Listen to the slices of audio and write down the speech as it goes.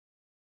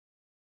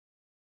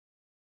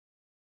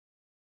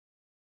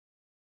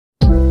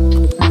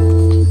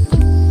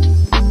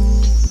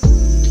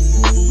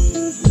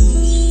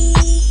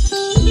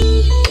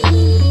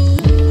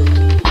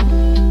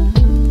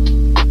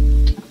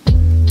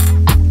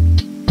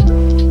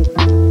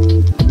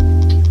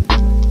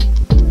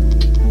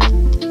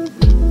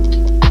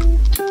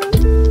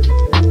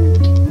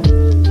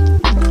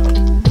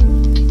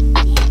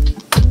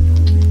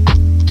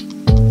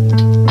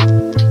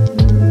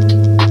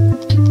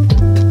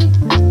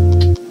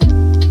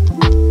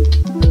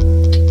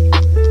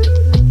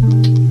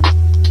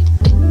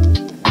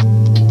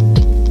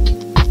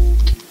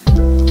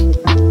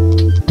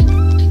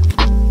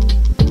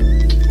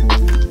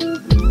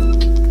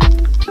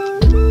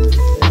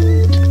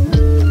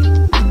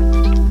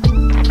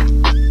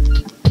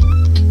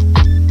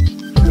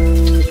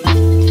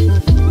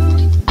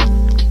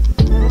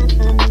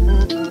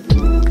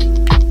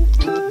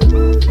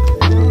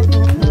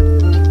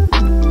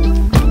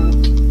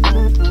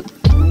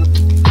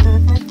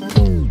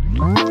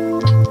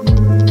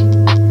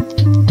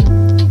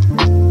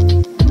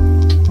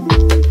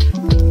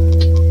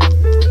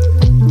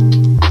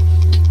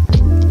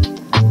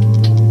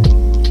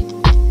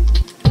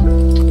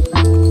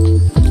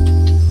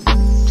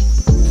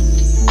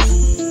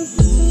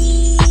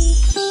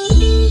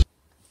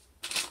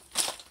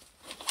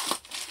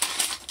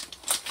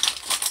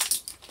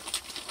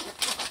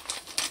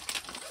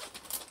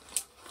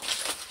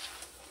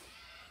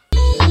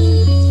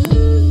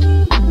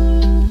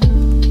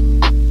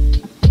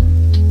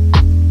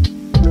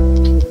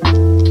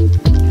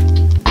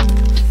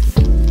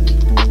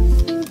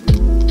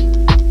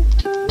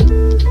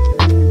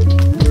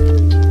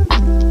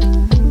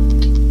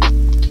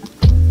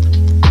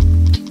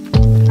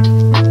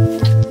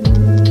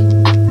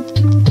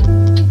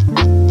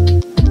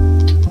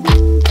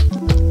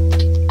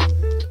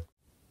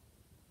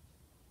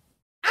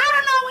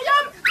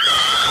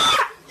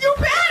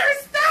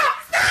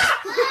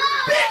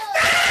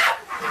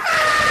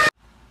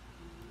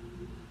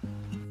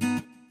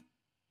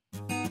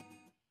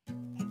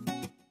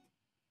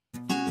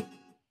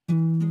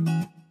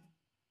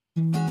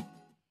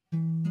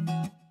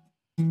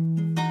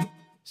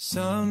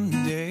Some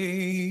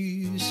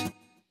days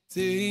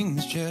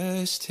things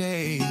just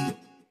take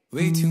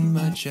way too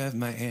much of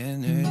my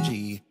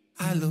energy.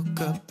 I look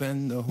up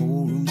and the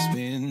whole room's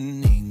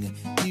spinning.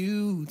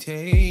 You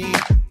take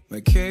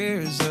my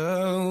cares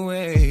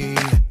away.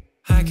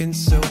 I can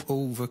so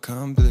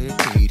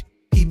overcomplicate.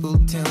 People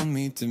tell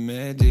me to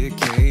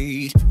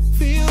medicate.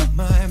 Feel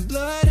my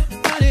blood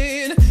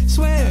running,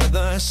 swear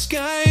the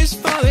sky's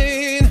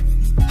falling.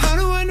 How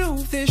do I know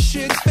if this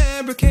shit's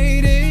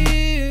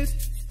fabricated?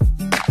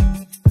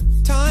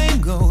 Time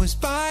goes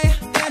by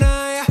and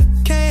I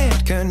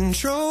can't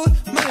control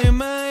my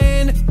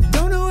mind.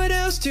 Don't know what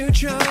else to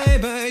try,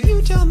 but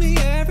you tell me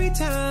every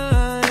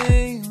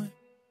time.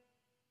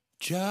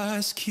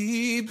 Just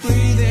keep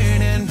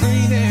breathing and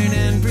breathing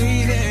and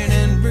breathing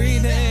and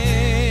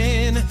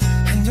breathing.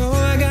 And oh,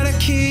 I gotta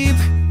keep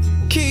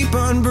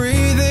on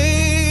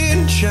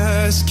breathing.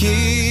 Just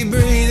keep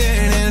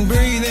breathing and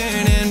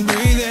breathing and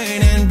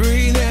breathing and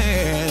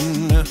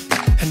breathing.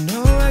 And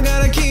oh, I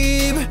gotta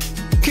keep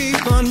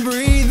on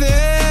breathing.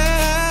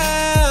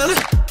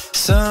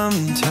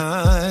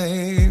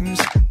 Sometimes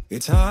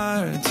it's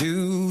hard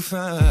to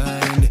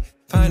find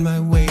my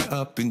way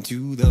up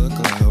into the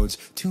clouds.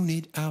 Tune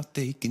it out,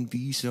 they can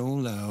be so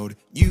loud.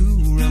 You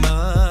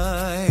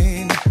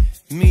remind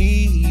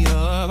me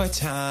of a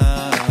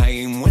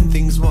time when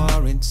things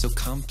weren't so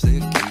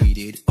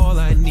complicated. All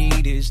I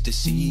need is to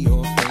see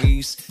your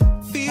face.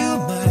 Feel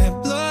my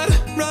blood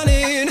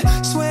running,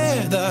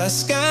 swear the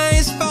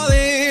sky's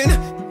falling.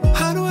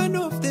 How do I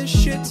know if this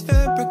shit's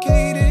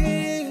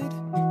fabricated?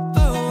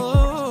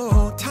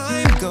 Oh,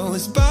 time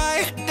goes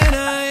by and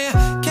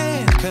I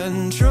can't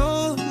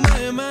control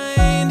my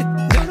mind.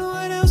 Don't know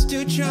what else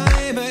to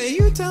try, but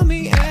you tell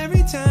me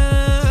every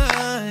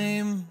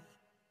time.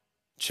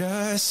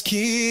 Just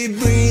keep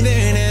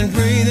breathing and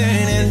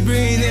breathing and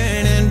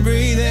breathing and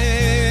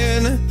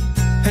breathing.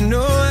 I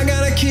know I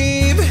gotta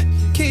keep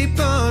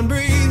on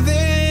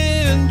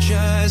breathing.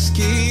 Just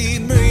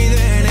keep breathing.